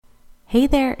Hey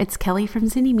there, it's Kelly from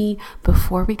Zynnyme.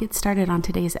 Before we get started on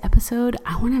today's episode,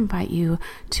 I want to invite you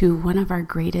to one of our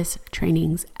greatest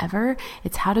trainings ever.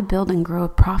 It's how to build and grow a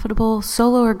profitable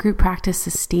solo or group practice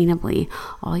sustainably.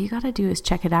 All you got to do is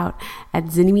check it out at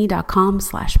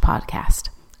zynnyme.com/podcast.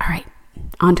 All right,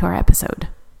 on to our episode.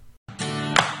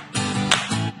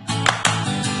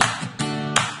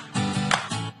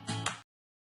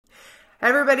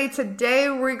 Everybody, today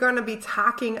we're going to be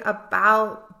talking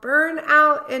about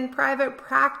burnout in private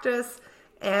practice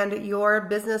and your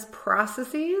business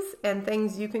processes and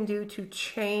things you can do to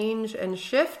change and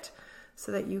shift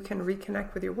so that you can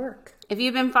reconnect with your work. If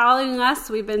you've been following us,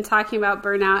 we've been talking about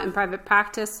burnout in private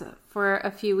practice for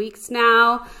a few weeks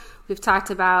now. We've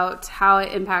talked about how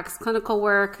it impacts clinical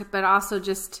work, but also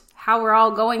just how we're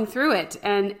all going through it.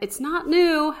 And it's not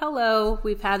new. Hello,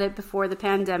 we've had it before the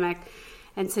pandemic.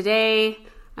 And today,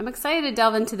 I'm excited to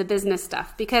delve into the business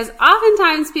stuff because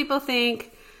oftentimes people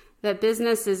think that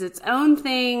business is its own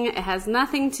thing. It has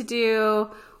nothing to do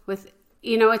with,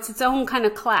 it's its own kind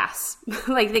of class.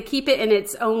 Like they keep it in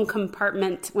its own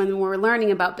compartment when we're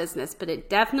learning about business, but it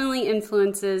definitely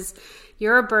influences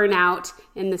your burnout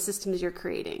in the systems you're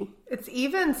creating. It's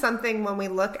even something when we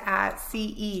look at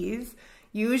CEs,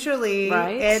 usually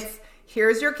It's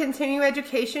here's your continuing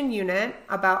education unit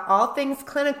about all things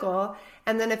clinical.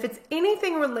 And then if it's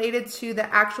anything related to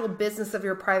the actual business of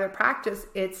your private practice,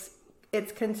 it's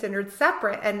considered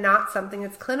separate and not something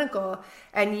that's clinical.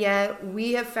 And yet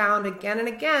we have found again and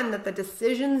again that the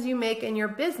decisions you make in your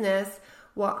business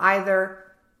will either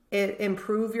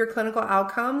improve your clinical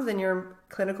outcomes and your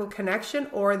clinical connection,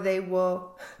 or they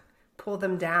will pull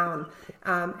them down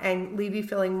and leave you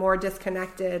feeling more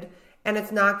disconnected. And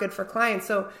it's not good for clients.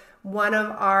 So one of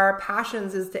our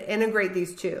passions is to integrate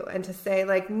these two and to say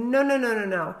like, no.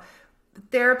 The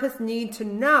therapists need to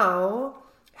know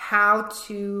how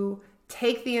to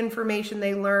take the information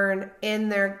they learn in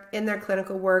their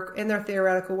clinical work, in their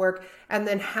theoretical work, and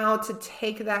then how to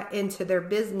take that into their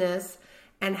business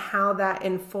and how that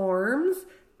informs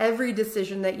every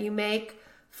decision that you make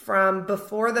from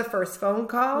before the first phone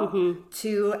call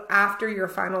to after your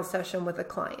final session with a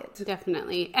client.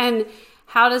 Definitely. And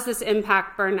how does this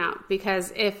impact burnout?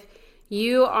 Because if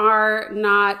you are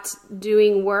not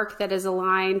doing work that is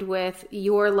aligned with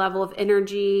your level of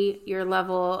energy, your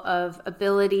level of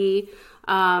ability,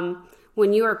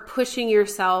 when you are pushing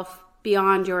yourself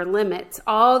beyond your limits,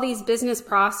 all these business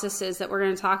processes that we're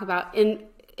going to talk about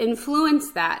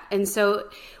influence that. And so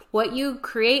what you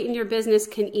create in your business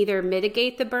can either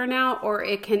mitigate the burnout or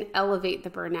it can elevate the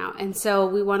burnout. And so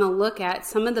we want to look at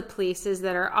some of the places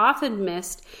that are often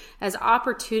missed as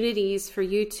opportunities for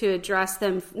you to address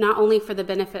them, not only for the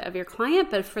benefit of your client,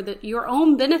 but for your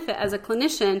own benefit as a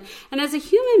clinician and as a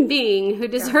human being who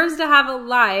deserves to have a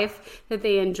life that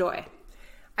they enjoy.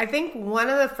 I think one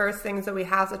of the first things that we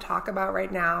have to talk about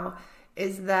right now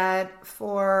is that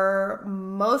for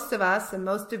most of us and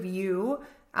most of you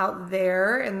out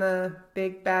there in the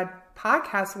big bad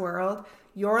podcast world,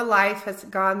 your life has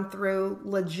gone through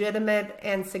legitimate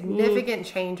and significant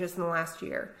changes in the last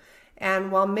year. And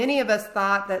while many of us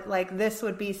thought that like this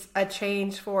would be a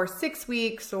change for 6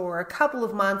 weeks or a couple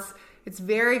of months, it's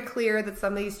very clear that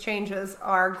some of these changes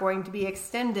are going to be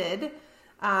extended.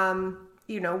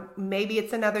 Maybe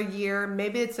it's another year,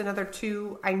 maybe it's another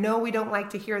 2. I know we don't like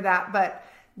to hear that, but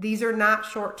these are not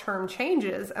short-term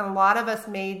changes. And a lot of us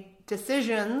made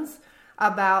decisions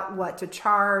about what to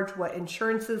charge, what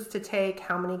insurances to take,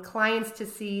 how many clients to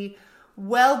see,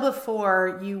 well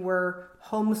before you were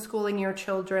homeschooling your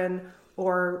children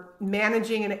or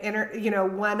managing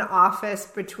one office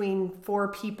between 4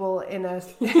 people in a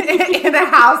in a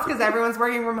house because everyone's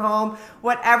working from home.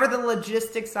 Whatever the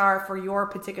logistics are for your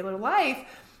particular life,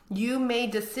 you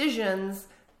made decisions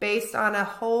based on a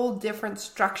whole different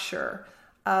structure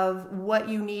of what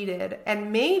you needed.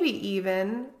 And maybe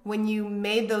even when you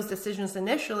made those decisions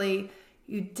initially,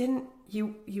 you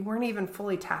weren't even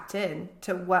fully tapped in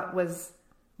to what was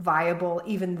viable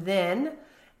even then.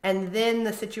 And then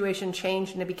the situation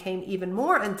changed and it became even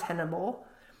more untenable.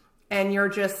 And you're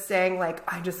just saying like,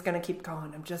 I'm just going to keep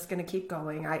going. I'm just going to keep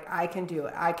going. I can do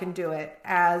it. I can do it,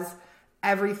 as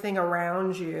everything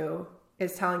around you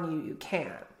is telling you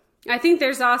can't. I think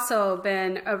there's also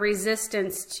been a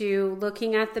resistance to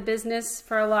looking at the business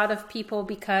for a lot of people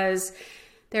because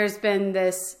there's been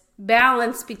this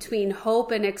balance between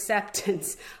hope and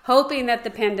acceptance, hoping that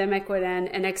the pandemic would end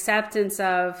and acceptance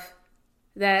of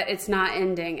that it's not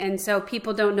ending. And so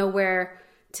people don't know where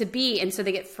to be. And so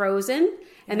they get frozen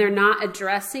and they're not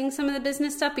addressing some of the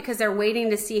business stuff because they're waiting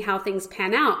to see how things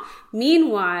pan out.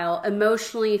 Meanwhile,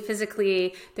 emotionally,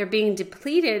 physically, they're being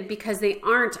depleted because they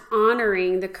aren't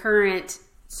honoring the current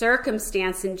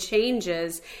circumstance and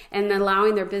changes and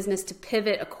allowing their business to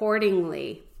pivot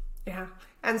accordingly. Yeah.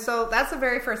 And so that's the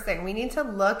very first thing. We need to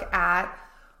look at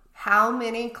how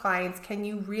many clients can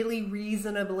you really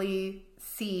reasonably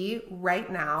see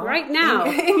right now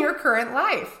in your current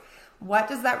life. What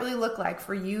does that really look like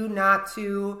for you not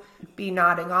to be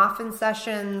nodding off in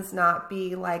sessions, not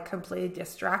be like completely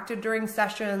distracted during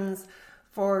sessions,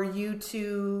 for you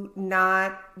to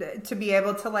be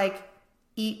able to like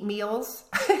eat meals?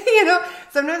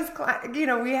 Sometimes,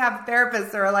 we have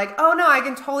therapists that are like, oh no, I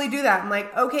can totally do that. I'm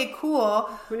like, okay, cool.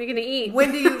 When are you going to eat?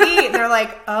 When do you eat? And they're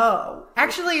like, oh,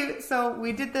 actually, so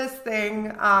we did this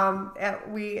thing.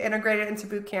 We integrated into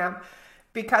boot camp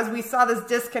because we saw this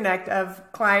disconnect of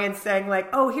clients saying like,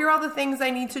 oh, here are all the things I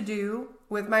need to do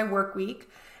with my work week,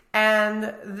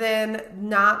 and then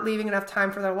not leaving enough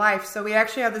time for their life. So we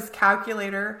actually have this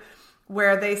calculator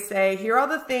where they say, here are all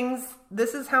the things,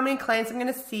 this is how many clients I'm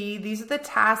going to see, these are the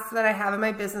tasks that I have in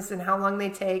my business and how long they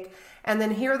take, and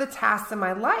then here are the tasks in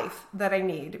my life that I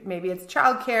need. Maybe it's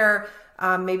childcare,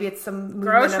 maybe it's some movement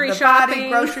grocery of the shopping. body,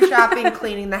 grocery shopping,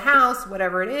 cleaning the house,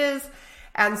 whatever it is.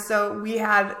 And so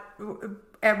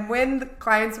and when the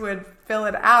clients would fill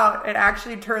it out, it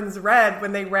actually turns red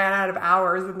when they ran out of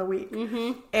hours in the week.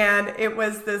 Mm-hmm. And it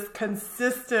was this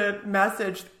consistent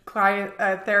message,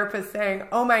 therapist saying,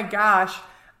 oh my gosh,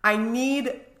 I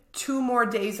need 2 more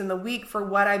days in the week for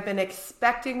what I've been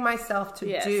expecting myself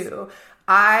to do.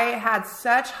 I had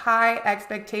such high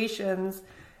expectations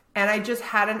and I just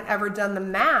hadn't ever done the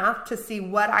math to see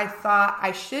what I thought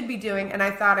I should be doing. And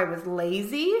I thought I was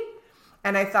lazy,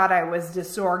 and I thought I was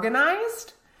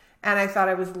disorganized, and I thought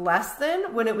I was less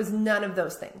than, when it was none of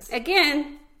those things.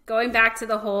 Again, going back to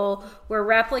the whole, we're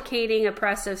replicating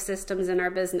oppressive systems in our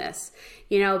business.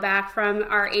 Back from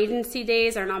our agency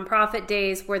days, our nonprofit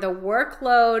days, where the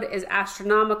workload is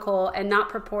astronomical and not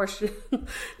proportional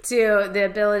to the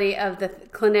ability of the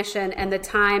clinician and the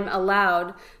time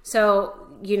allowed. So,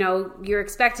 you're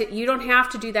expected, you don't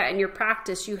have to do that in your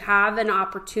practice. You have an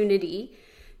opportunity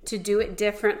to do it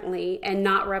differently and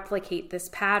not replicate this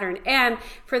pattern. And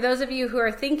for those of you who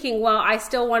are thinking, well, I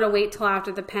still want to wait till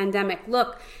after the pandemic,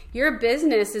 look, your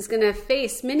business is going to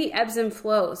face many ebbs and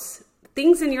flows.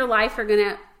 Things in your life are going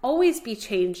to always be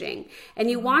changing,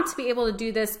 and you want to be able to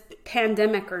do this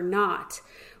pandemic or not.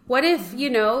 What if,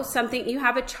 you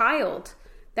have a child?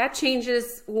 That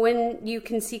changes when you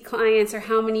can see clients or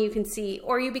how many you can see,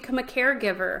 or you become a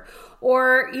caregiver,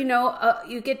 or,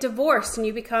 you get divorced and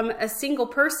you become a single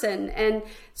person. And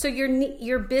so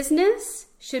your business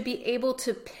should be able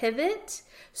to pivot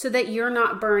so that you're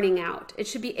not burning out. It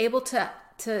should be able to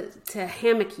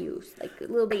hammock you like a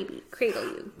little baby, cradle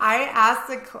you. I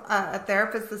asked a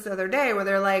therapist this other day where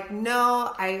they're like,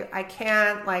 no, I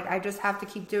can't, like, I just have to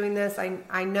keep doing this.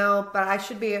 I know, but I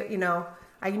should be,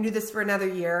 I can do this for another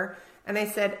year. And they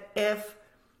said, if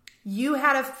you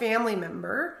had a family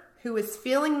member who is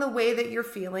feeling the way that you're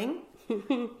feeling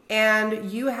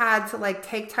and you had to like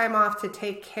take time off to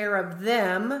take care of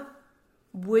them,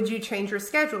 would you change your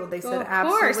schedule? They said,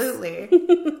 absolutely.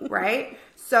 Right?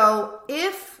 So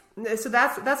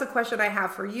that's a question I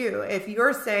have for you. If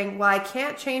you're saying, well, I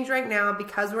can't change right now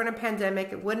because we're in a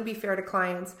pandemic, it wouldn't be fair to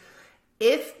clients.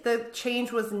 If the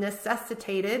change was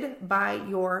necessitated by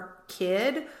your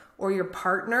kid or your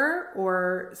partner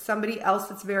or somebody else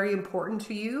that's very important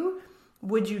to you,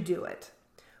 would you do it?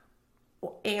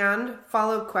 And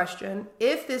follow-up question,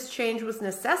 if this change was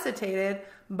necessitated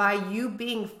by you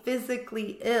being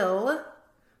physically ill,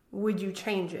 would you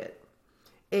change it?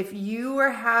 If you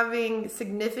are having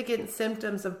significant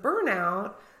symptoms of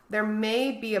burnout, there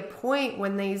may be a point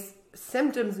when these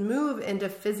symptoms move into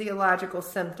physiological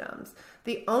symptoms.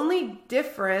 The only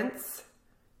difference,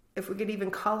 if we could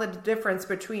even call it a difference,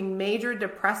 between major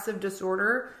depressive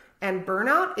disorder and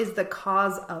burnout is the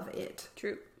cause of it.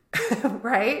 True.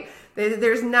 Right?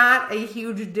 There's not a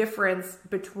huge difference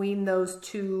between those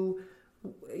two,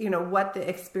 what the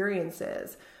experience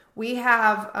is. We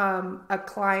have a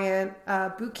client, a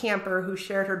boot camper, who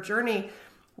shared her journey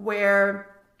where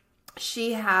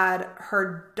she had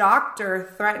her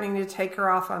doctor threatening to take her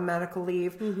off on medical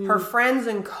leave. Mm-hmm. Her friends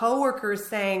and coworkers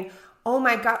saying, oh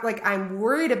my God, like, I'm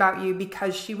worried about you,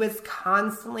 because she was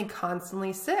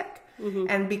constantly sick. Mm-hmm.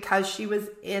 And because she was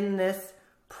in this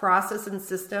process and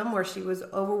system where she was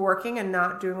overworking and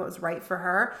not doing what was right for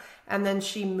her. And then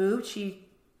she moved, she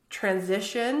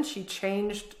transitioned, she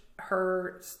changed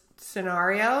her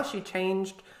scenario, she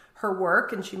changed her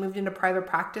work and she moved into private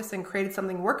practice and created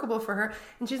something workable for her,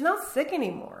 and she's not sick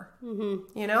anymore.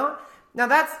 You know? Now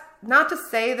that's not to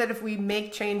say that if we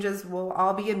make changes, we'll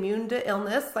all be immune to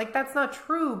illness. Like, that's not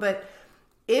true. But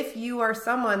if you are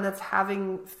someone that's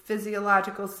having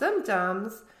physiological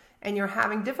symptoms and you're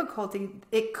having difficulty,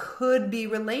 it could be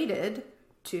related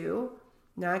to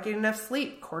not getting enough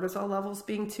sleep, cortisol levels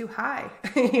being too high.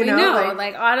 We know,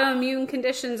 like autoimmune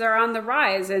conditions are on the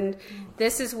rise. And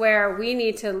this is where we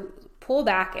need to pull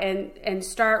back and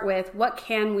start with, what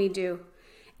can we do?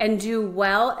 And do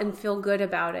well and feel good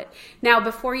about it. Now,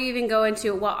 before you even go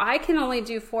into, well, I can only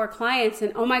do 4 clients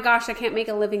and oh my gosh, I can't make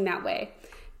a living that way.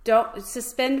 Don't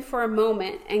suspend for a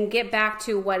moment and get back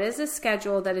to what is a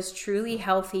schedule that is truly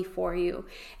healthy for you,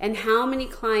 and how many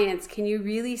clients can you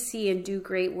really see and do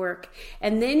great work.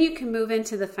 And then you can move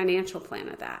into the financial plan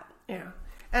of that. Yeah.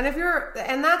 And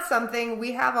that's something,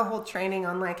 we have a whole training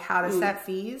on like how to set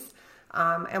fees.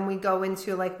 And we go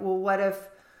into like, well, what if,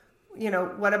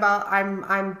 what about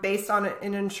I'm based on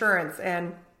an insurance,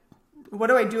 and what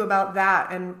do I do about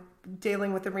that? And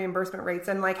dealing with the reimbursement rates,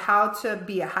 and like how to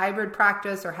be a hybrid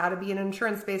practice or how to be an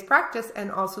insurance-based practice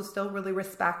and also still really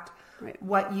respect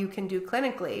what you can do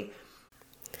clinically.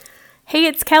 Hey,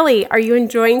 it's Kelly. Are you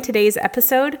enjoying today's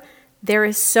episode? There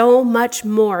is so much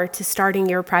more to starting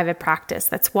your private practice.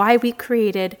 That's why we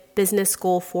created Business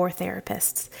School for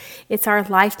Therapists. It's our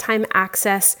lifetime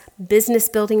access business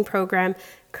building program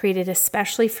created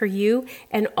especially for you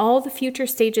and all the future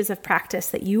stages of practice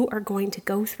that you are going to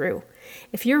go through.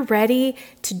 If you're ready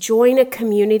to join a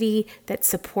community that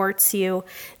supports you,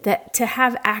 that to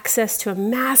have access to a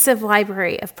massive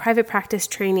library of private practice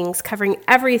trainings covering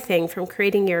everything from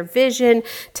creating your vision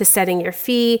to setting your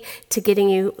fee to getting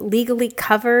you legally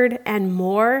covered and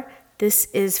more, this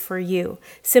is for you.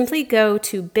 Simply go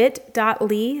to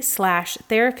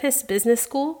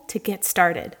bit.ly/therapistbusinessschool to get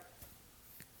started.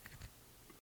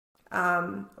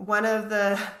 One of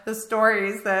the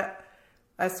stories that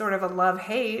a sort of a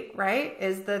love-hate, right,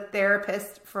 is the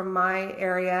therapist from my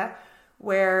area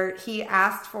where he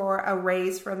asked for a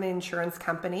raise from the insurance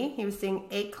company. He was seeing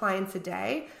 8 clients a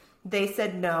day. They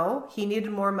said no. He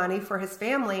needed more money for his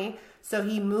family. So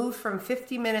he moved from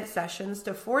 50-minute sessions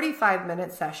to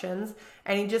 45-minute sessions,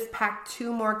 and he just packed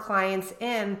 2 more clients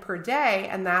in per day,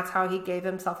 and that's how he gave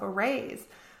himself a raise.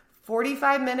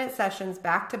 45-minute sessions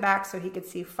back to back so he could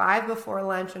see 5 before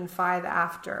lunch and 5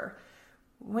 after.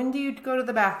 When do you go to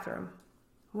the bathroom?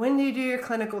 When do you do your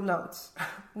clinical notes?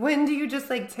 When do you just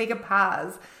like take a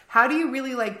pause? How do you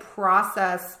really like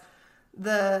process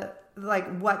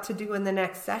what to do in the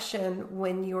next session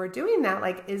when you're doing that?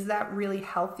 Like, is that really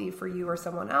healthy for you or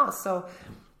someone else? So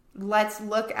let's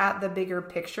look at the bigger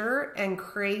picture and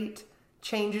create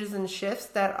changes and shifts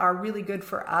that are really good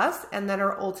for us and that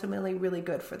are ultimately really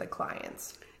good for the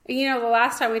clients. The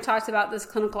last time we talked about this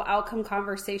clinical outcome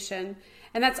conversation,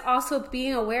 and that's also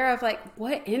being aware of like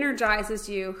what energizes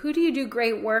you, who do you do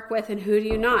great work with and who do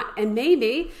you not. And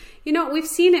maybe, we've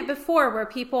seen it before where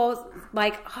people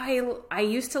like, I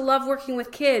used to love working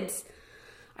with kids.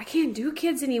 I can't do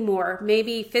kids anymore.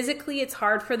 Maybe physically it's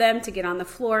hard for them to get on the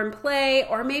floor and play,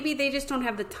 or maybe they just don't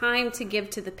have the time to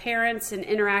give to the parents and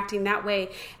interacting that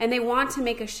way. And they want to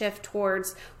make a shift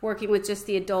towards working with just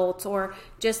the adults or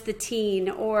just the teen,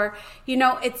 or,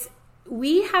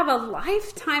 we have a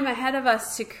lifetime ahead of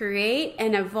us to create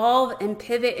and evolve and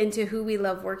pivot into who we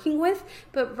love working with.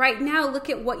 But right now, look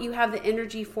at what you have the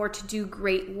energy for to do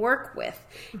great work with.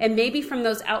 And maybe from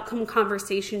those outcome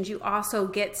conversations, you also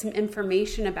get some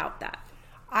information about that.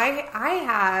 It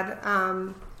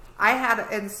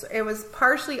was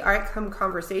partially outcome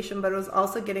conversation, but it was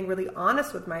also getting really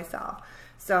honest with myself.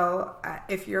 So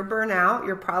if you're burnout,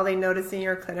 you're probably noticing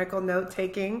your clinical note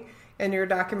taking and your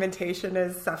documentation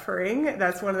is suffering.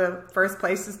 That's one of the first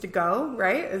places to go,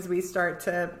 right? As we start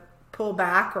to pull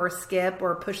back or skip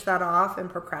or push that off and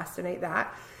procrastinate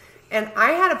that. And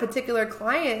I had a particular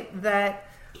client that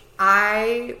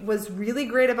I was really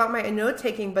great about my note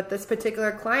taking, but this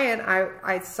particular client,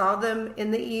 I saw them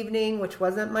in the evening, which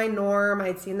wasn't my norm.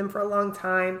 I'd seen them for a long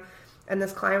time. And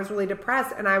this client was really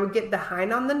depressed, and I would get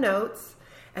behind on the notes,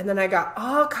 and then I got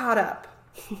all caught up.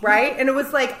 Right? And it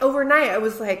was like overnight, I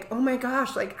was like, oh my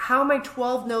gosh, like how am I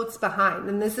 12 notes behind?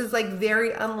 And this is like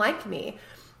very unlike me.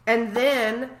 And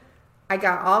then I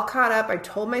got all caught up. I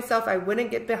told myself I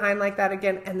wouldn't get behind like that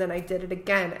again. And then I did it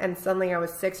again. And suddenly I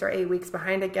was 6 or 8 weeks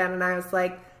behind again. And I was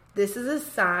like, this is a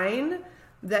sign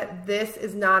that this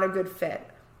is not a good fit.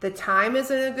 The time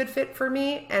isn't a good fit for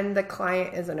me, and the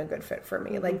client isn't a good fit for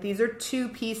me. Like, these are 2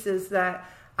 pieces that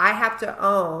I have to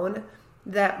own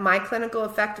that my clinical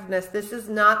effectiveness, this is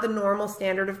not the normal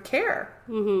standard of care.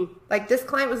 Mm-hmm. Like this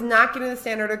client was not getting the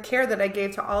standard of care that I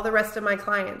gave to all the rest of my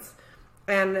clients.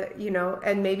 And,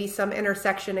 and maybe some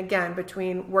intersection again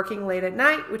between working late at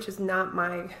night, which is not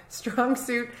my strong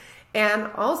suit, and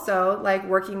also like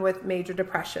working with major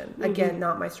depression, again,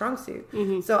 not my strong suit.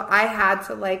 So I had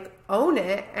to like own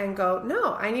it and go,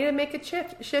 no, I need to make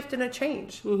a shift and a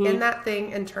change in that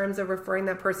thing in terms of referring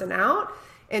that person out,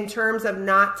 in terms of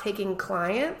not taking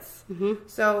clients.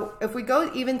 So if we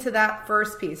go even to that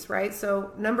first piece, right?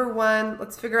 So number one,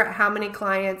 let's figure out how many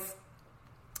clients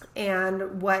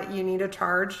and what you need to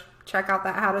charge. Check out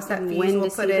that how to set fees. When we'll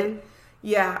to put see it. them.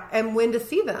 Yeah, and when to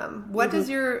see them. What does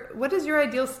your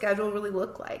ideal schedule really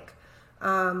look like?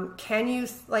 Can you,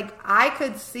 like, I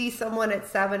could see someone at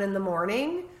 7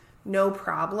 a.m, no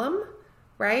problem,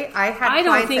 right? I had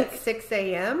clients at 6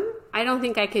 a.m. I don't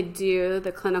think I could do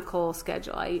the clinical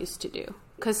schedule I used to do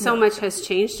because so much has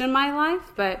changed in my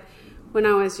life. But when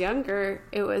I was younger,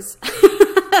 it was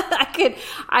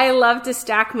I love to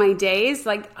stack my days.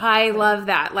 Like I love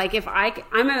that. Like if I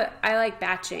like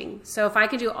batching. So if I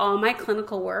could do all my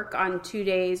clinical work on 2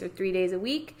 days or 3 days a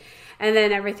week and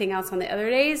then everything else on the other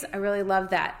days, I really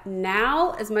love that.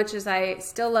 Now, as much as I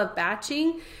still love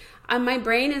batching, my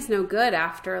brain is no good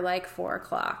after like 4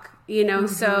 o'clock.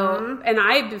 So, and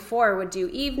I before would do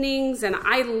evenings and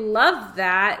I love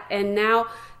that. And now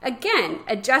again,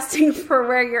 adjusting for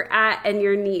where you're at and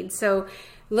your needs. So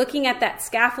looking at that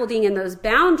scaffolding and those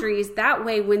boundaries, that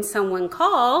way when someone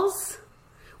calls,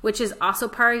 which is also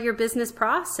part of your business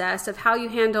process of how you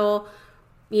handle,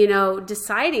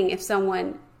 deciding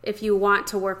if you want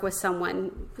to work with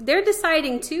someone, they're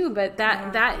deciding too, but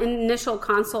that initial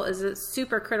consult is a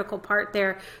super critical part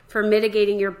there for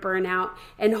mitigating your burnout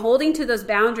and holding to those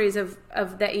boundaries of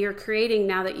that you're creating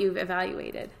now that you've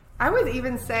evaluated. I would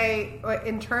even say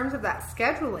in terms of that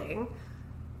scheduling,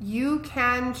 you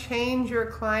can change your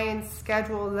clients'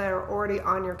 schedule that are already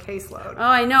on your caseload. Oh,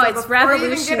 I know. So it's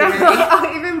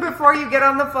revolutionary. Even before you get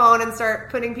on the phone and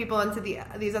start putting people into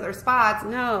these other spots,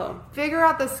 figure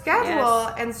out the schedule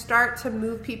and start to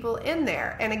move people in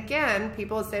there. And again,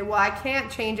 people say, well, I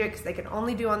can't change it because they can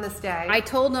only do on this day. I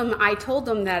told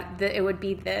them that it would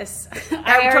be this.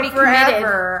 I already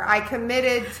forever. I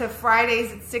committed to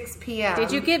Fridays at 6 p.m.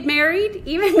 Did you get married?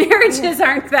 Even marriages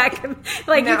aren't that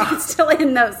like you can still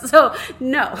end those. So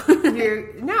no.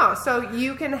 So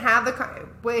you can have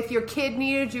if your kid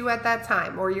needed you at that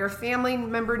time or your family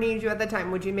member needed you at that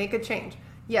time, would you make a change?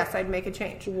 Yes, I'd make a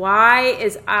change. Why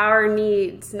is our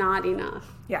needs not enough?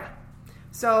 Yeah.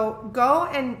 So go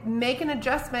and make an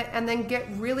adjustment and then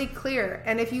get really clear.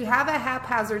 And if you have a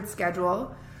haphazard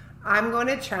schedule, I'm going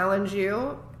to challenge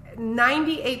you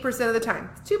 98% of the time,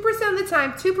 2% of the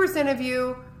time, 2% of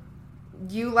you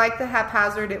like the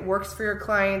haphazard, it works for your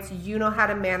clients, you know how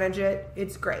to manage it,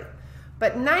 it's great.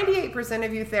 But 98%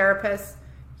 of you therapists,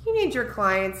 you need your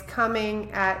clients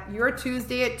coming at your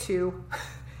Tuesday at 2.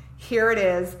 Here it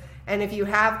is. And if you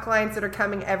have clients that are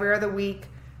coming every other week,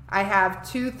 I have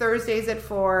 2 Thursdays at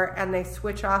 4 and they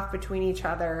switch off between each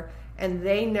other and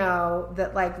they know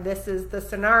that like this is the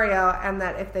scenario and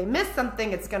that if they miss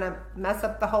something, it's going to mess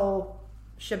up the whole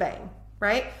shebang,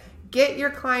 right? Get your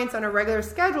clients on a regular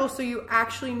schedule so you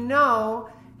actually know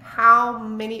how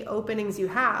many openings you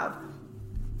have.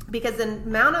 Because the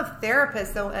amount of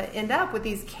therapists that end up with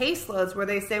these caseloads where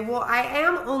they say, well, I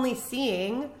am only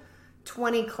seeing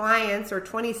 20 clients or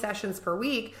 20 sessions per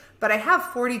week, but I have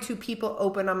 42 people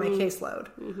open on my caseload.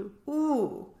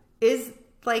 Ooh,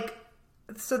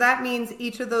 so that means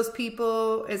each of those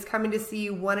people is coming to see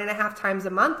you 1.5 times a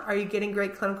month. Are you getting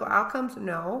great clinical outcomes?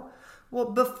 No. Well,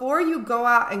 before you go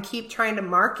out and keep trying to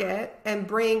market and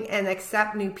bring and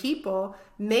accept new people,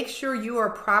 make sure you are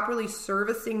properly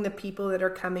servicing the people that are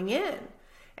coming in.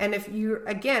 And if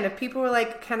people were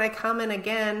like, can I come in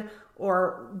again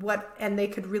or what, and they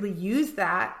could really use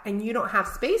that and you don't have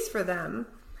space for them,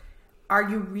 are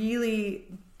you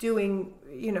really doing,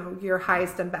 your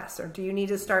highest and best? Or do you need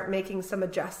to start making some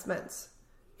adjustments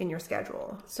in your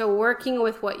schedule? So working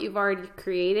with what you've already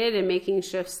created and making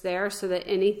shifts there so that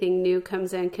anything new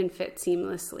comes in can fit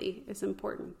seamlessly is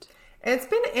important. And it's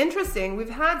been interesting. We've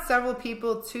had several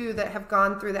people too that have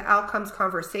gone through the outcomes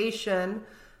conversation,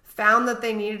 found that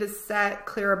they needed to set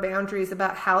clearer boundaries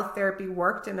about how therapy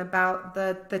worked and about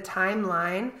the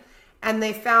timeline. And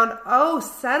they found,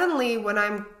 suddenly when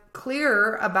I'm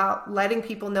clearer about letting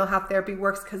people know how therapy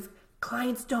works, because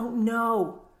clients don't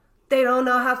know. They don't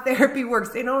know how therapy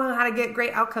works. They don't know how to get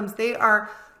great outcomes. They are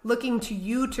looking to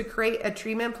you to create a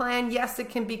treatment plan. Yes, it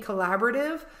can be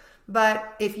collaborative,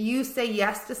 But if you say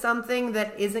yes to something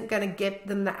that isn't going to get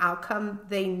them the outcome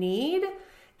they need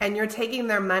and you're taking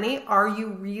their money, are you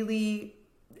really...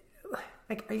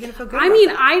 Like, are you going to feel good? I mean,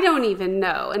 I don't even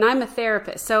know. And I'm a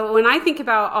therapist. So when I think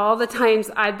about all the times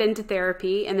I've been to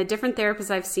therapy and the different therapists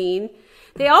I've seen,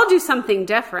 they all do something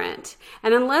different.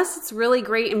 And unless it's really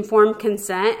great informed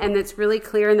consent and it's really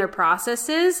clear in their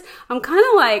processes, I'm kind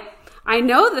of like, I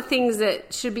know the things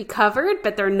that should be covered,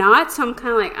 but they're not. So I'm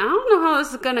kind of like, I don't know how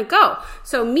this is going to go.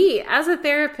 So me as a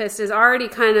therapist is already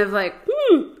kind of like,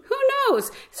 who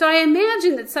knows? So I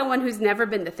imagine that someone who's never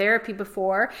been to therapy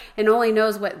before and only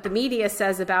knows what the media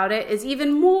says about it is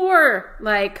even more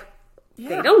like,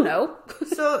 they don't know.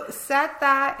 So set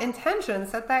that intention,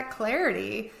 set that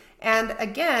clarity. And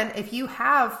again, if you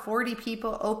have 40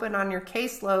 people open on your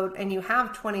caseload and you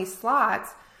have 20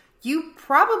 slots, you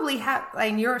probably have,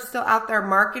 and you're still out there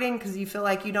marketing because you feel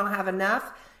like you don't have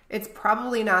enough. It's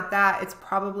probably not that. It's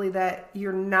probably that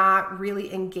you're not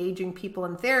really engaging people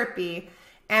in therapy.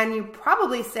 And you're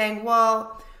probably saying,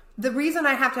 well, the reason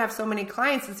I have to have so many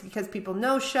clients is because people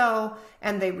no-show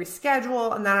and they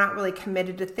reschedule and they're not really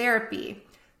committed to therapy.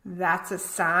 That's a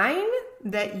sign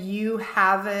that you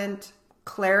haven't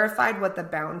clarified what the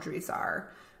boundaries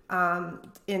are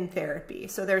in therapy.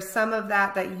 So there's some of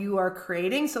that you are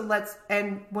creating.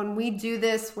 And when we do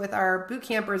this with our boot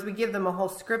campers, we give them a whole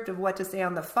script of what to say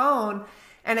on the phone.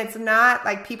 And it's not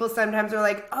like people sometimes are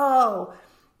like, oh,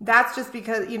 that's just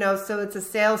because, so it's a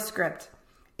sales script.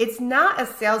 It's not a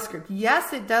sales script.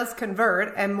 Yes, it does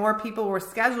convert and more people were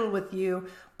scheduled with you,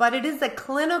 but it is a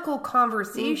clinical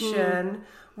conversation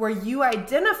where you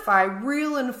identify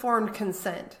real informed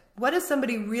consent. What does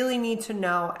somebody really need to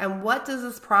know? And what does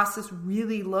this process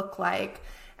really look like?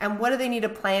 And what do they need to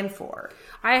plan for?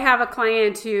 I have a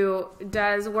client who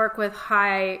does work with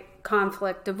high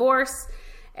conflict divorce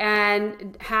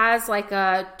and has like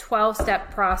a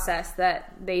 12-step process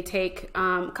that they take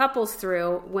couples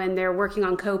through when they're working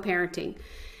on co-parenting.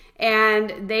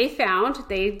 And they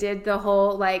did the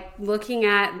whole like looking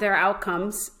at their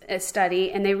outcomes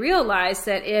study, and they realized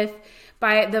that if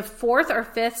by the 4th or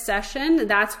 5th session,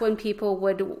 that's when people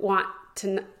would want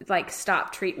to like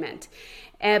stop treatment.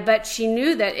 But she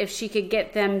knew that if she could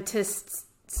get them to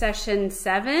session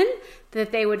 7,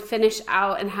 that they would finish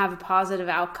out and have a positive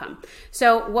outcome.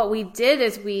 So what we did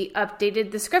is we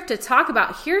updated the script to talk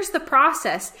about here's the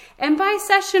process. And by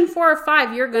session 4 or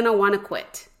 5, you're going to want to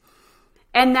quit.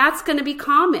 And that's going to be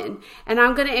common. And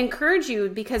I'm going to encourage you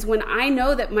because when I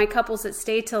know that my couples that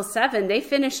stay till 7, they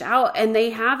finish out and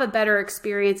they have a better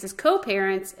experience as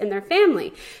co-parents in their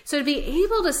family. So to be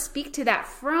able to speak to that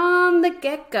from the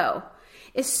get-go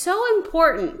is so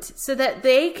important so that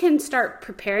they can start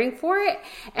preparing for it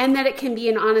and that it can be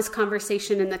an honest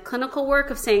conversation in the clinical work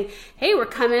of saying, hey, we're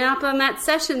coming up on that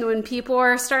session when people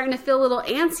are starting to feel a little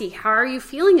antsy. How are you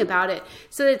feeling about it?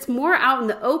 So that it's more out in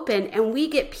the open and we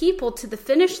get people to the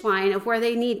finish line of where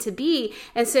they need to be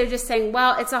instead of just saying,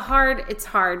 well, it's hard.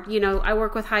 I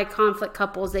work with high conflict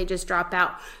couples. They just drop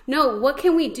out. No, what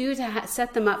can we do to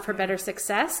set them up for better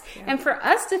success and for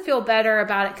us to feel better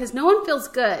about it? Because no one feels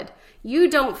good.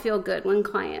 You don't feel good when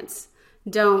clients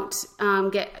don't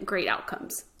get great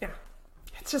outcomes. Yeah.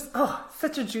 It's just,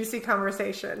 such a juicy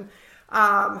conversation.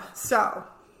 So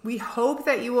we hope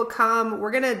that you will come. We're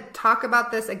going to talk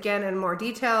about this again in more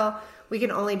detail. We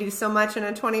can only do so much in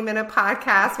a 20-minute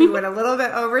podcast. We went a little bit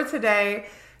over today.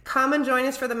 Come and join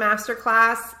us for the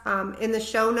masterclass. In the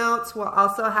show notes, we'll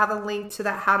also have a link to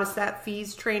that How to Set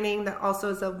Fees training that also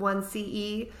is a 1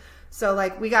 CE. So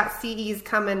we got CEs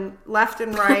coming left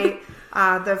and right.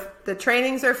 The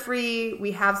trainings are free.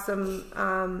 We have some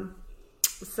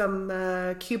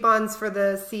coupons for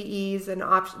the CEs and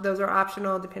those are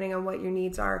optional depending on what your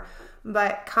needs are.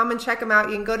 But come and check them out.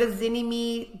 You can go to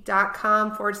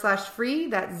zynnyme.com/free.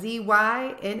 That's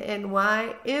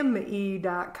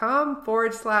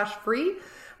ZYNNYME.com/free.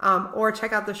 Or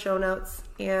check out the show notes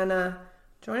and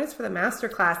join us for the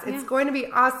masterclass. It's going to be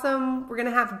awesome. We're going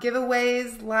to have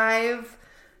giveaways live,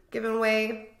 giving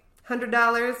away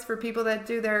 $100 for people that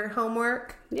do their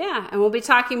homework. Yeah, and we'll be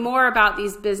talking more about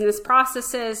these business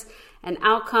processes and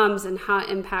outcomes and how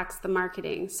it impacts the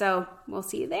marketing. So we'll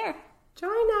see you there. Join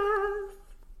us.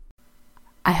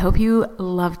 I hope you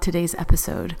loved today's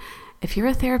episode. If you're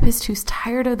a therapist who's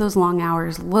tired of those long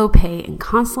hours, low pay, and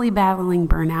constantly battling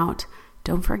burnout,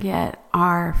 don't forget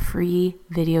our free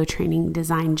video training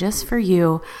designed just for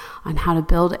you on how to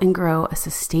build and grow a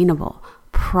sustainable,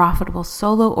 profitable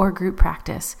solo or group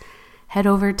practice. Head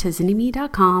over to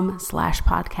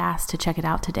zynnyme.com/podcast to check it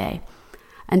out today.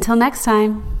 Until next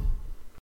time.